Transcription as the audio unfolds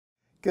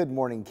Good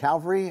morning,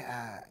 Calvary.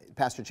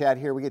 Pastor Chad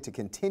here. We get to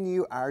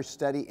continue our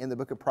study in the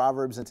book of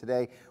Proverbs, and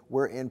today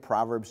we're in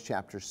Proverbs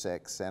chapter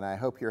 6. And I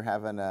hope you're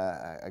having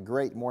a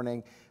great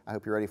morning. I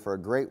hope you're ready for a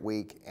great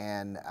week.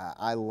 And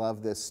I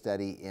love this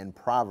study in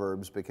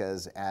Proverbs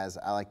because, as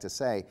I like to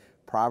say,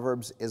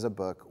 Proverbs is a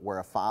book where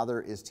a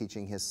father is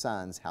teaching his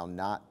sons how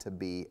not to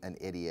be an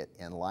idiot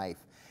in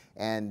life.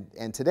 And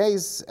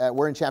today's,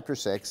 we're in chapter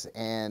 6,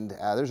 and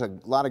there's a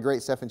lot of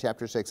great stuff in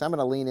chapter 6. I'm going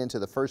to lean into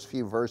the first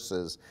few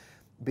verses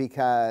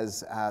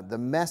because the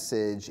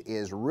message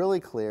is really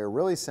clear,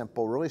 really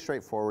simple, really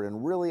straightforward,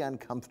 and really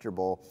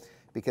uncomfortable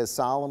because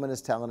Solomon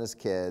is telling his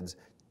kids,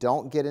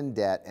 don't get in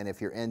debt, and if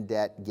you're in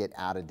debt, get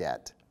out of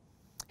debt.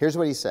 Here's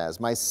what he says,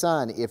 "My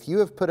son, if you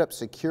have put up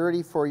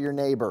security for your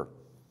neighbor,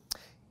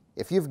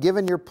 if you've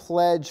given your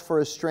pledge for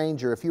a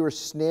stranger, if you are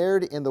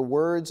snared in the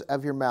words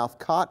of your mouth,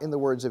 caught in the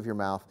words of your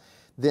mouth,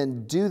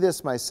 then do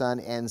this, my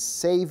son, and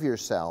save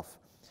yourself,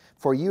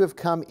 for you have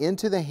come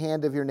into the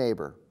hand of your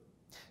neighbor.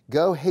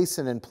 Go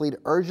hasten and plead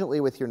urgently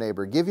with your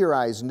neighbor. Give your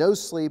eyes no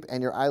sleep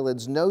and your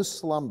eyelids no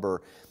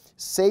slumber.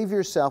 Save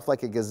yourself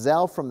like a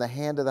gazelle from the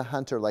hand of the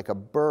hunter, like a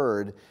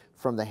bird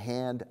from the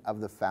hand of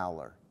the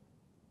fowler."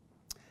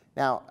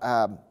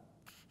 Now,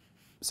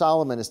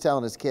 Solomon is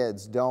telling his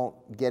kids,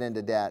 don't get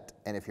into debt,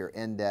 and if you're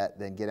in debt,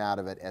 then get out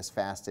of it as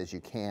fast as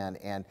you can.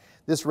 And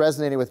this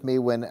resonated with me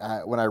when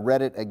I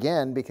read it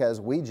again,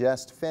 because we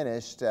just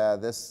finished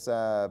this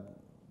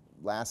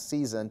last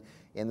season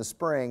in the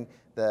spring,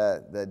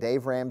 the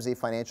Dave Ramsey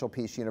Financial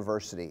Peace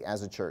University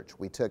as a church.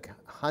 We took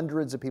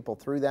hundreds of people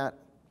through that,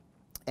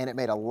 and it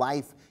made a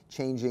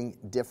life-changing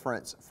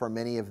difference for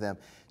many of them.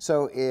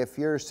 So if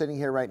you're sitting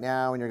here right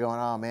now and you're going,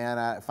 oh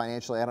man,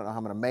 financially I don't know how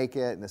I'm going to make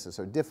it, and this is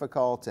so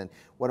difficult, and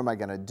what am I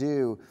going to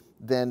do?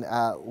 Then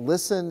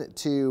listen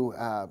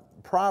to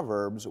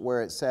Proverbs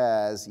where it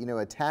says,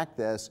 attack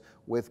this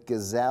with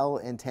gazelle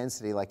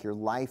intensity, like your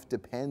life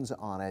depends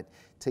on it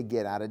to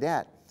get out of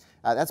debt.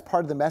 That's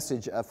part of the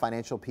message of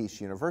Financial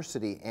Peace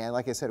University. And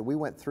like I said, we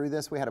went through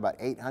this. We had about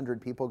 800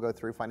 people go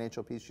through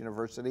Financial Peace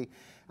University.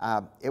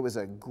 It was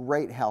a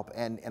great help.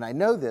 And I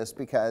know this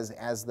because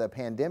as the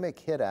pandemic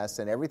hit us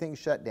and everything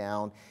shut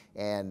down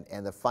and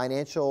the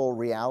financial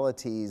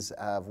realities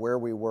of where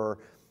we were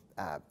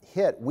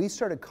hit, we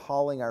started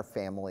calling our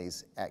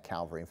families at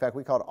Calvary. In fact,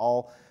 we called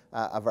all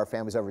of our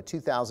families. Over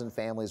 2,000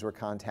 families were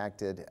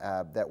contacted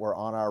that were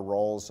on our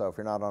rolls. So if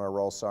you're not on our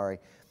roll, sorry.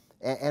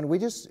 And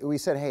we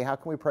said, hey, how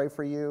can we pray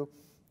for you?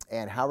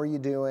 And how are you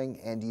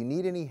doing? And do you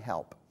need any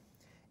help?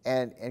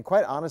 And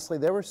quite honestly,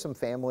 there were some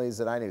families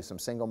that I knew, some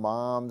single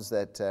moms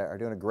that are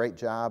doing a great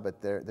job, but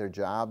their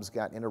jobs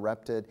got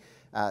interrupted.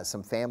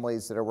 Some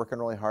families that are working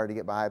really hard to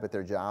get by, but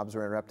their jobs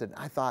were interrupted. And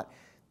I thought,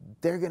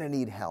 they're going to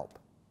need help.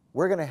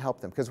 We're going to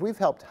help them because we've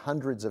helped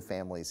hundreds of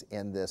families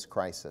in this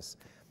crisis.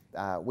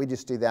 We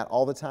just do that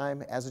all the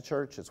time as a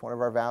church. It's one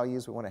of our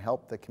values. We want to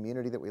help the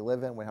community that we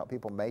live in. We want to help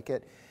people make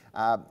it.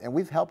 And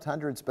we've helped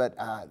hundreds, but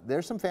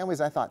there's some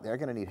families I thought they're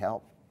going to need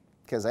help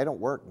because they don't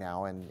work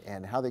now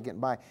and how they're getting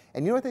by.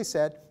 And you know what they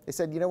said? They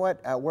said, you know what,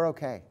 we're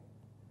okay.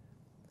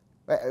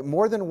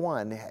 More than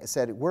one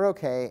said, we're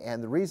okay,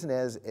 and the reason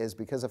is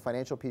because of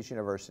Financial Peace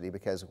University,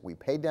 because we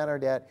paid down our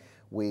debt,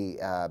 we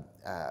have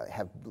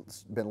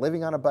been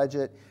living on a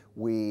budget,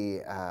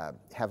 we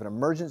have an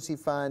emergency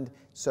fund,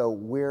 so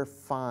we're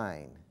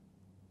fine.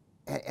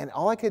 And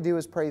all I could do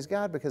is praise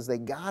God because they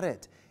got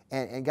it,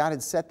 and God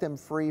had set them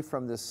free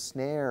from the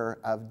snare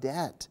of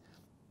debt.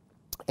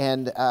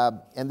 And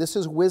this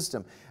is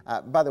wisdom.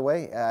 By the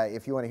way,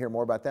 if you want to hear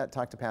more about that,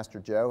 talk to Pastor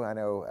Joe. I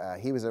know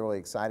he was really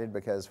excited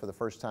because for the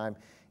first time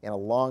in a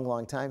long,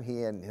 long time,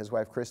 he and his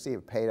wife Christy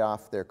have paid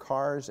off their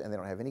cars and they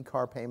don't have any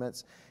car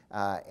payments.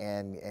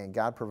 And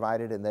God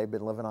provided, and they've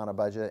been living on a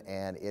budget,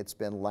 and it's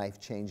been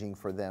life-changing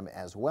for them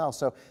as well.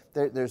 So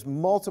there's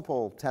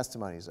multiple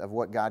testimonies of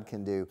what God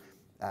can do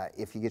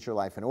if you get your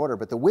life in order.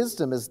 But the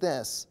wisdom is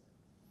this.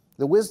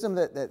 The wisdom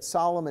that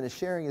Solomon is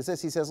sharing is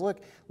this. He says,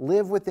 look,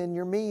 live within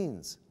your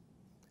means.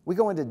 We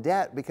go into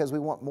debt because we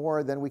want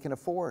more than we can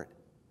afford.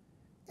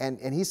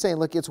 And he's saying,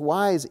 look, it's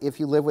wise if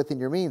you live within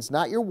your means,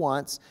 not your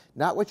wants,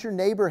 not what your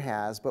neighbor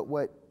has, but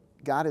what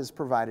God has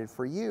provided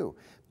for you.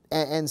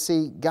 And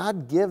see,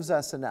 God gives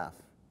us enough.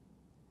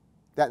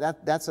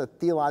 That's a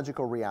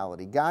theological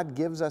reality. God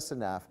gives us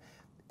enough.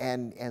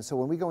 And so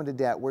when we go into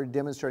debt, we're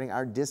demonstrating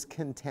our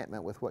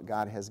discontentment with what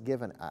God has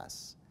given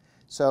us.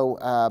 So,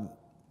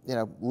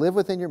 live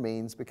within your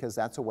means because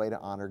that's a way to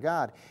honor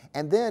God.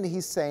 And then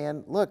he's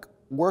saying, look,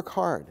 work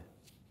hard.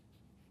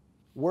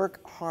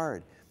 Work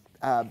hard.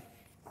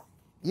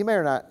 You may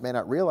or may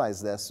not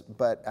realize this,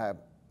 but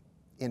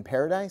in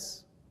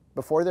paradise,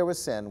 before there was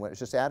sin, when it was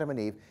just Adam and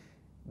Eve,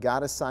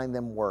 God assigned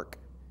them work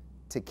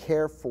to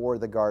care for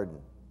the garden.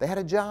 They had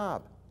a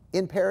job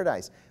in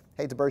paradise.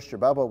 Hate to burst your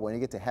bubble, when you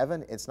get to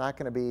heaven, it's not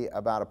going to be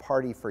about a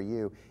party for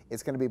you.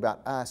 It's going to be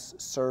about us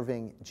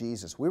serving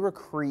Jesus. We were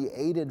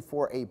created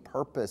for a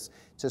purpose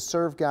to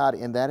serve God,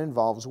 and that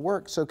involves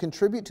work. So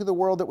contribute to the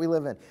world that we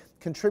live in.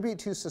 Contribute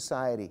to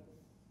society.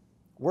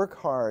 Work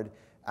hard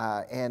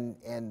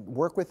and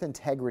work with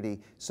integrity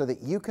so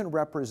that you can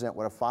represent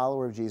what a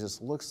follower of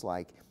Jesus looks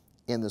like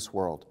in this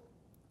world.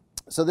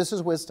 So this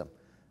is wisdom.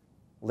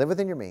 Live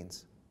within your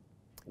means.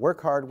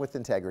 Work hard with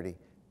integrity.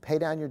 Pay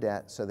down your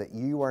debt so that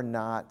you are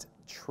not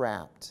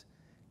trapped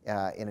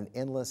in an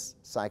endless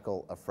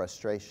cycle of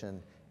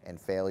frustration and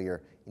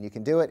failure. And you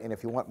can do it. And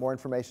if you want more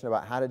information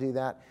about how to do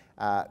that,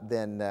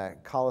 then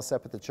call us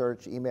up at the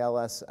church, email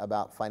us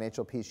about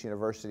Financial Peace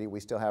University. We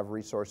still have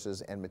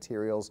resources and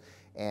materials,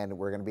 and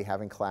we're going to be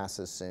having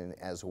classes soon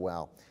as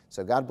well.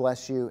 So God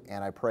bless you,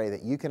 and I pray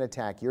that you can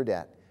attack your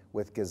debt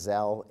with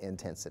gazelle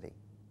intensity.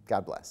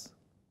 God bless.